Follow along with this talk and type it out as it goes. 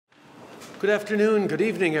Good afternoon, good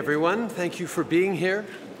evening, everyone. Thank you for being here.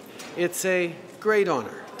 It's a great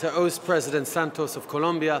honor to host President Santos of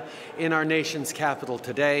Colombia in our nation's capital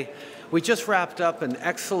today. We just wrapped up an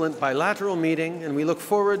excellent bilateral meeting, and we look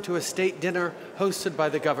forward to a state dinner hosted by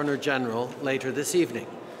the Governor-General later this evening.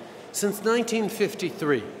 Since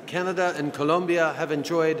 1953, Canada and Colombia have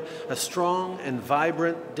enjoyed a strong and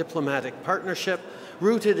vibrant diplomatic partnership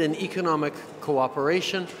rooted in economic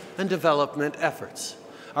cooperation and development efforts.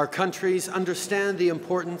 Our countries understand the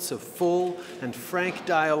importance of full and frank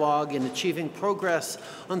dialogue in achieving progress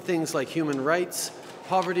on things like human rights,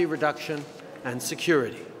 poverty reduction, and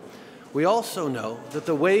security. We also know that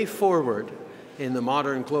the way forward in the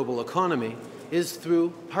modern global economy is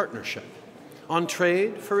through partnership. On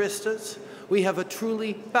trade, for instance, we have a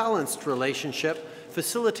truly balanced relationship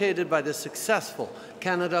facilitated by the successful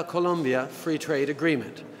Canada-Colombia Free Trade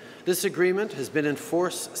Agreement. This agreement has been in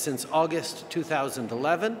force since August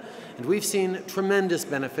 2011, and we've seen tremendous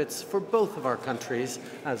benefits for both of our countries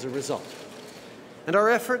as a result. And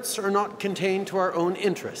our efforts are not contained to our own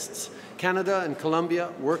interests. Canada and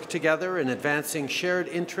Colombia work together in advancing shared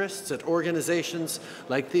interests at organizations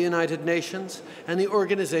like the United Nations and the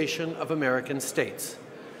Organization of American States.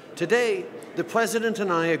 Today, the President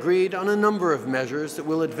and I agreed on a number of measures that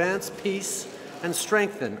will advance peace and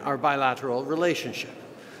strengthen our bilateral relationship.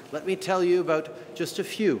 Let me tell you about just a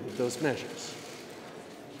few of those measures.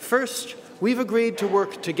 First, we've agreed to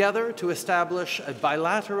work together to establish a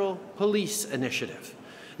bilateral police initiative.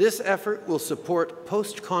 This effort will support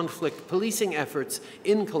post-conflict policing efforts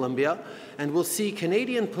in Colombia and will see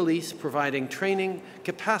Canadian police providing training,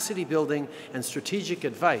 capacity building, and strategic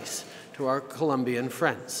advice to our Colombian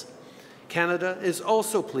friends. Canada is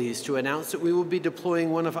also pleased to announce that we will be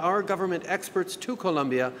deploying one of our government experts to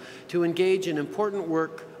Colombia to engage in important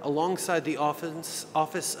work alongside the Office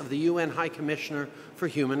of the UN High Commissioner for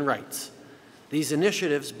Human Rights. These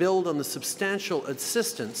initiatives build on the substantial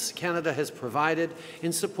assistance Canada has provided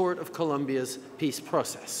in support of Colombia's peace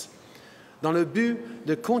process. Dans le but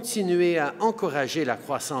de continuer à encourager la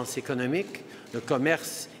croissance économique, le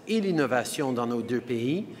commerce et l'innovation dans nos deux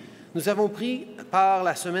pays, nous avons pris part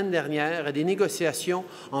la semaine dernière à des négociations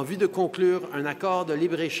en vue de conclure un accord de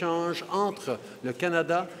libre-échange entre le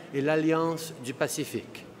Canada et l'Alliance du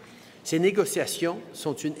Pacifique. Ces négociations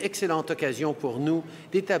sont une excellente occasion pour nous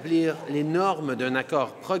d'établir les normes d'un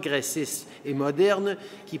accord progressiste et moderne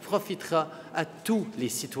qui profitera à tous les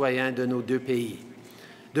citoyens de nos deux pays.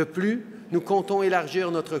 De plus, nous comptons élargir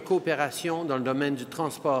notre coopération dans le domaine du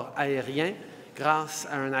transport aérien grâce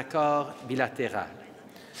à un accord bilatéral.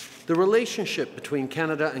 The relationship between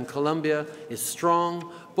Canada and Colombia is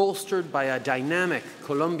strong, bolstered by a dynamic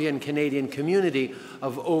Colombian-Canadian community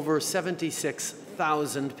of over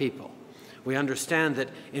 76,000 people. We understand that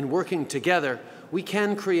in working together, we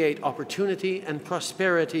can create opportunity and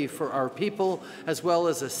prosperity for our people, as well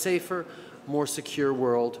as a safer, more secure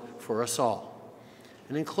world for us all.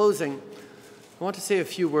 And in closing, I want to say a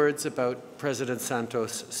few words about President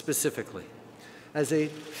Santos specifically. As a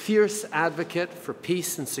fierce advocate for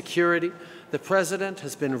peace and security, the President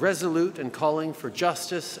has been resolute in calling for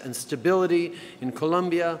justice and stability in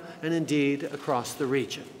Colombia and indeed across the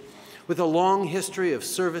region. With a long history of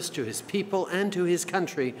service to his people and to his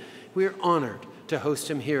country, we are honored to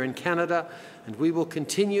host him here in Canada, and we will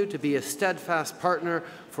continue to be a steadfast partner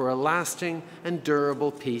for a lasting and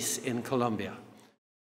durable peace in Colombia.